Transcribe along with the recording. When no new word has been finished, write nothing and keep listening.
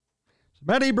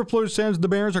Matt Eberflus says the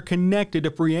Bears are connected to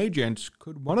free agents.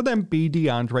 Could one of them be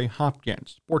DeAndre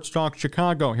Hopkins? Sports Talk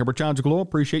Chicago. Here with John Zaghloul.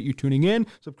 Appreciate you tuning in.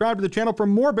 Subscribe to the channel for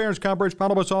more Bears coverage.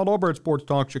 Follow us all over at Sports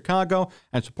Talk Chicago.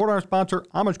 And support our sponsor,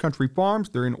 Amish Country Farms.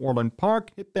 They're in Orland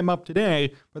Park. Hit them up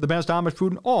today for the best Amish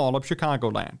food in all of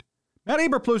Chicagoland. Matt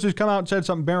Eberflus has come out and said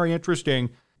something very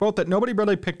interesting, both that nobody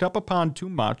really picked up upon too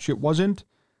much. It wasn't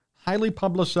highly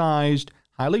publicized,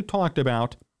 highly talked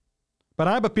about. But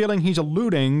I have a feeling he's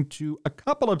alluding to a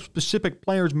couple of specific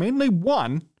players, mainly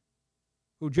one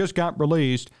who just got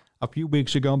released a few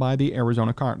weeks ago by the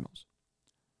Arizona Cardinals.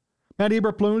 Matt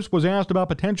Eberflus was asked about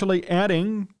potentially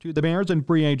adding to the Bears in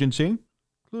free agency,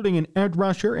 including an edge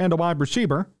rusher and a wide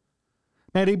receiver.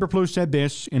 Matt Eberflus said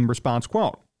this in response,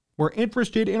 quote, "We're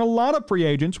interested in a lot of free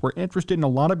agents. We're interested in a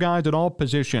lot of guys at all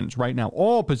positions right now,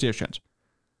 all positions.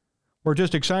 We're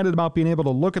just excited about being able to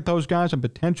look at those guys and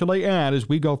potentially add as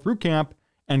we go through camp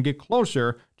and get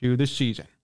closer to this season."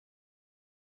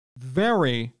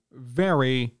 Very,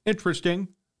 very interesting.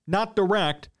 Not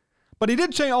direct, but he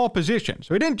did say all positions.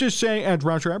 So he didn't just say edge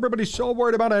rusher. Everybody's so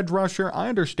worried about edge rusher. I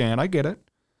understand. I get it.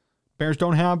 Bears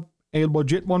don't have a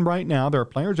legit one right now. There are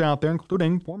players out there,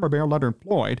 including former Bear Leonard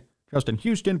Floyd, Justin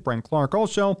Houston, Brent Clark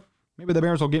also. Maybe the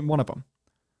Bears will get one of them.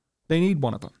 They need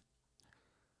one of them.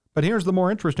 But here's the more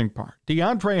interesting part.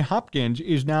 DeAndre Hopkins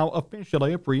is now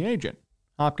officially a free agent.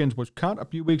 Hopkins was cut a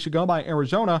few weeks ago by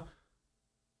Arizona.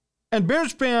 And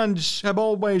Bears fans have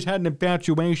always had an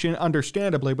infatuation,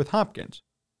 understandably, with Hopkins.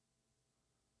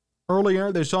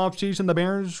 Earlier this offseason,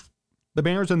 the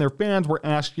Bears and their fans were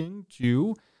asking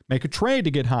to make a trade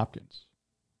to get Hopkins.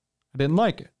 I didn't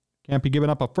like it. Can't be giving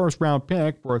up a first-round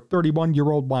pick for a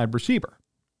 31-year-old wide receiver.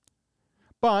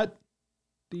 But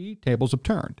the tables have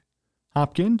turned.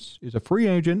 Hopkins is a free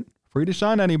agent, free to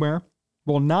sign anywhere,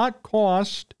 will not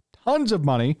cost tons of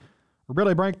money or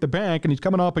really break the bank, and he's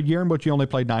coming off a year in which he only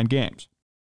played 9 games.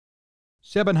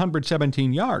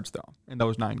 717 yards, though, in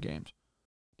those 9 games.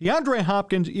 DeAndre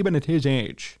Hopkins, even at his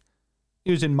age,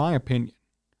 is, in my opinion,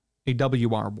 a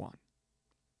WR1.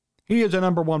 He is a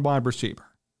number 1 wide receiver.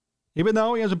 Even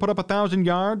though he hasn't put up 1,000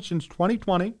 yards since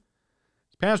 2020,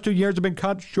 his past 2 years have been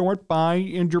cut short by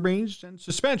injuries and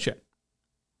suspension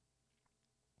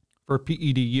for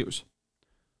PED use.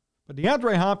 But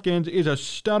DeAndre Hopkins is a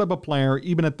stud of a player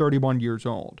even at 31 years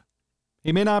old.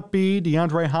 He may not be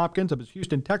DeAndre Hopkins of his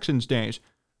Houston Texans days,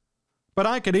 but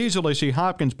I could easily see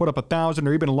Hopkins put up 1,000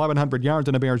 or even 1,100 yards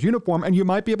in a Bears uniform, and you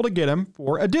might be able to get him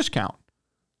for a discount.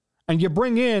 And you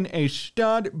bring in a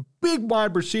stud, big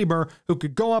wide receiver who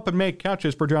could go up and make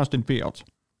catches for Justin Fields.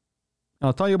 And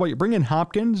I'll tell you what, you bring in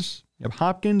Hopkins, you have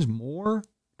Hopkins, Moore,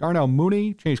 Darnell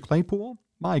Mooney, Chase Claypool.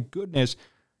 My goodness,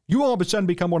 you all of a sudden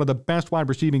become one of the best wide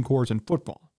receiving corps in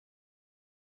football.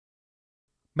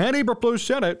 Matt Eberflus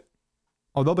said it.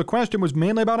 Although the question was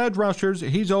mainly about edge rushers,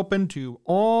 he's open to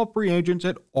all free agents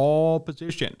at all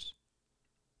positions.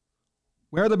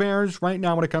 Where are the Bears right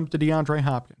now when it comes to DeAndre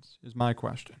Hopkins, is my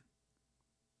question.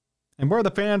 And where are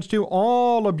the fans too?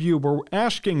 All of you were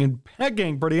asking and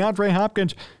begging for DeAndre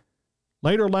Hopkins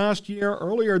later last year,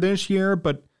 earlier this year,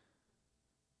 but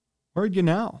where are you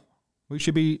now? We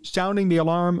should be sounding the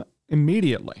alarm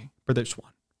immediately for this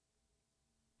one.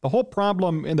 The whole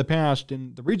problem in the past,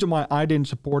 and the reason why I didn't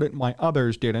support it and why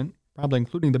others didn't, probably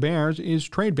including the Bears, is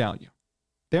trade value.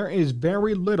 There is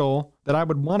very little that I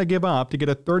would want to give up to get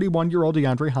a 31-year-old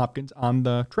DeAndre Hopkins on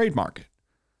the trade market.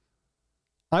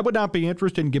 I would not be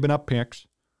interested in giving up picks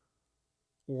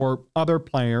or other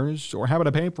players or having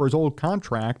to pay for his old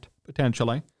contract,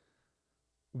 potentially,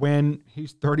 when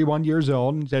he's 31 years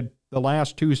old and had the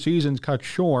last 2 seasons cut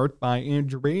short by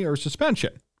injury or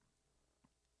suspension.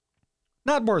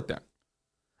 Not worth it.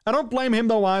 I don't blame him,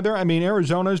 though, either. I mean,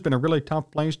 Arizona's been a really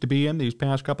tough place to be in these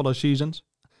past couple of seasons.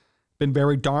 Been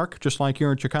very dark, just like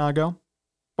here in Chicago.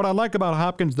 What I like about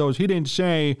Hopkins, though, is he didn't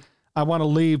say, I want to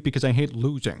leave because I hate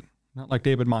losing. Not like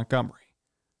David Montgomery.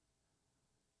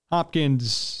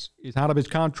 Hopkins is out of his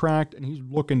contract, and he's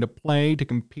looking to play, to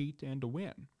compete, and to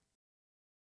win.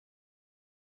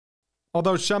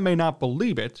 Although some may not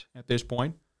believe it at this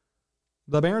point,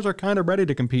 the Bears are kind of ready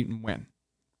to compete and win.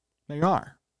 They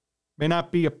are. May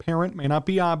not be apparent, may not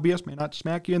be obvious, may not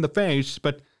smack you in the face,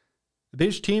 but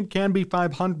this team can be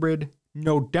 500,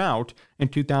 no doubt, in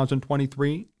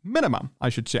 2023, minimum, I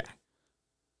should say.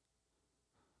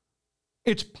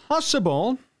 It's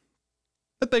possible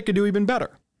that they could do even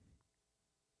better.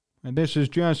 And this is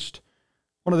just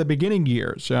one of the beginning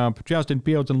years of Justin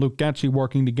Fields and Luke Getsy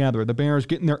working together. The Bears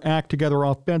getting their act together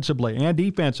offensively and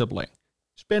defensively,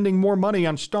 spending more money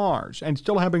on stars and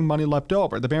still having money left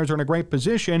over. The Bears are in a great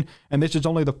position, and this is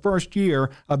only the first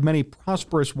year of many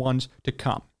prosperous ones to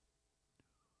come.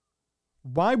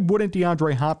 Why wouldn't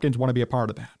DeAndre Hopkins want to be a part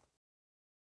of that?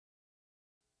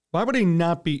 Why would he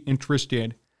not be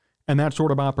interested in that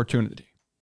sort of opportunity?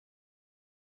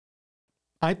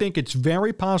 I think it's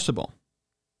very possible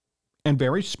and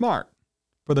very smart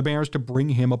for the Bears to bring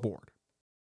him aboard.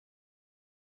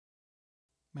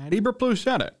 Matt Eberflus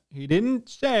said it. He didn't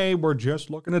say we're just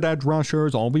looking at edge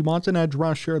rushers. All we want's an edge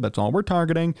rusher. That's all we're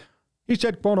targeting. He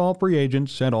said, quote, all free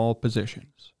agents at all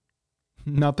positions.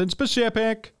 Nothing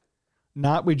specific.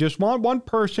 Not we just want one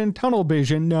person, tunnel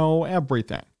vision. No,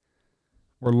 everything.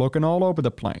 We're looking all over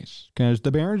the place because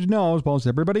the Bears know, as well as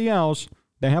everybody else,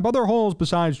 they have other holes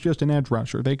besides just an edge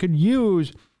rusher. They could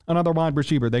use another wide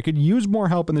receiver. They could use more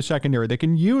help in the secondary. They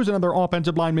can use another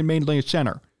offensive lineman, mainly a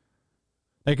center.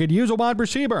 They could use a wide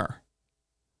receiver.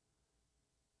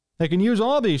 They can use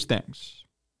all these things.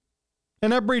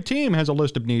 And every team has a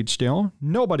list of needs still.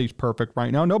 Nobody's perfect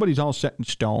right now. Nobody's all set in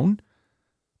stone.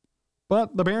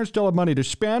 But the Bears still have money to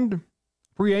spend.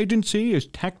 Free agency is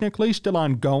technically still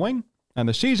ongoing. And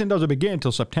the season doesn't begin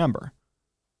until September.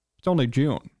 It's only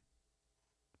June.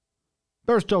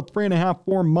 They're still 3.5,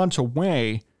 4 months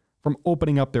away from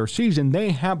opening up their season.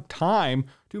 They have time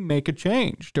to make a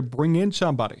change, to bring in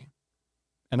somebody.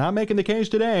 And I'm making the case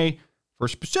today for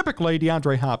specifically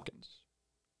DeAndre Hopkins.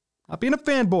 Not being a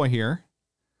fanboy here.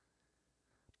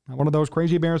 Not one of those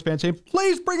crazy Bears fans saying,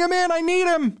 please bring him in, I need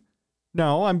him.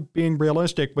 No, I'm being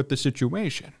realistic with the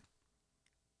situation.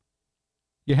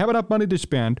 You have enough money to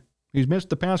spend. He's missed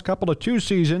the past couple of 2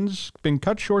 seasons, been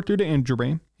cut short due to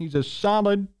injury. He's a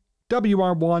solid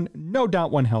WR1, no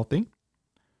doubt when healthy.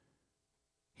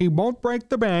 He won't break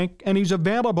the bank, and he's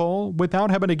available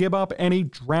without having to give up any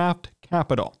draft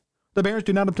capital. The Bears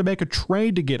do not have to make a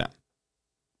trade to get him.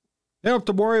 They don't have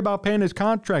to worry about paying his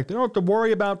contract. They don't have to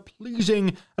worry about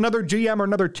pleasing another GM or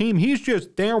another team. He's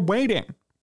just there waiting.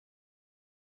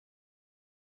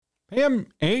 Pay him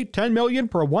 $8, $10 million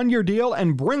for a 1-year deal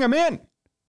and bring him in.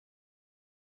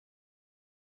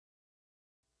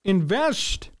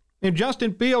 Invest in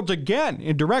Justin Fields again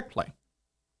indirectly.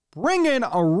 Bring in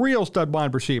a real stud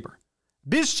wide receiver.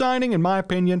 This signing, in my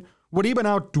opinion, would even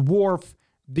outdwarf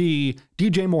the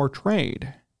DJ Moore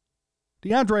trade.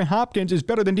 DeAndre Hopkins is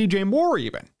better than DJ Moore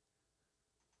even.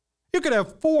 You could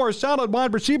have 4 solid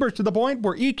wide receivers to the point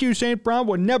where EQ St. Brown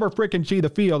would never frickin' see the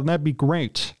field, and that'd be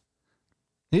great.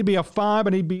 He'd be a 5,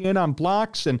 and he'd be in on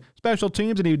blocks and special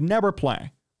teams, and he'd never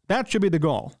play. That should be the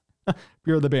goal if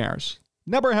you're the Bears.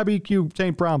 Never have EQ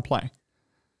St. Brown play.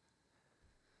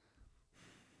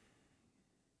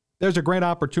 There's a great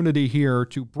opportunity here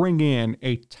to bring in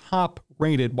a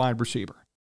top-rated wide receiver.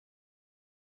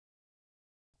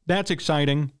 That's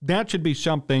exciting. That should be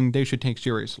something they should take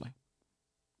seriously.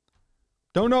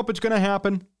 Don't know if it's going to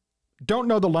happen. Don't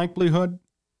know the likelihood.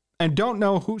 And don't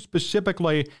know who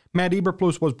specifically Matt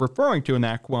Eberflus was referring to in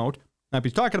that quote. Now, if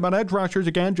he's talking about edge rushers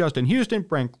again, Justin Houston,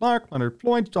 Frank Clark, Leonard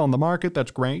Floyd, still on the market,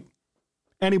 that's great.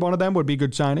 Any one of them would be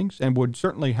good signings and would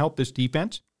certainly help this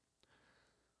defense.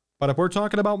 But if we're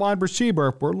talking about wide receiver,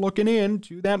 if we're looking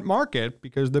into that market,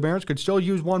 because the Bears could still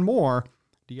use one more,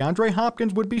 DeAndre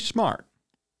Hopkins would be smart.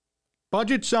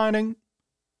 Budget signing,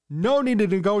 no need to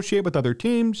negotiate with other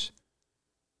teams,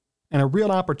 and a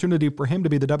real opportunity for him to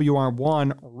be the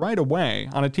WR1 right away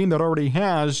on a team that already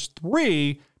has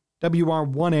 3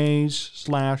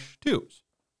 WR1As/2s.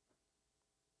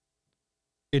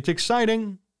 It's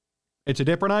exciting. It's a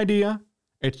different idea.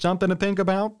 It's something to think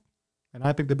about, and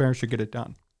I think the Bears should get it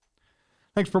done.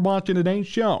 Thanks for watching today's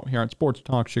show here at Sports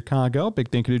Talk Chicago.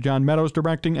 Big thank you to John Meadows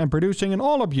directing and producing, and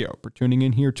all of you for tuning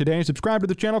in here today. Subscribe to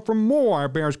the channel for more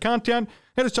Bears content.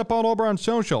 Hit us up all over on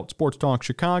social at Sports Talk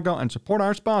Chicago and support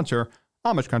our sponsor,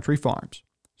 Amish Country Farms.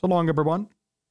 So long, everyone.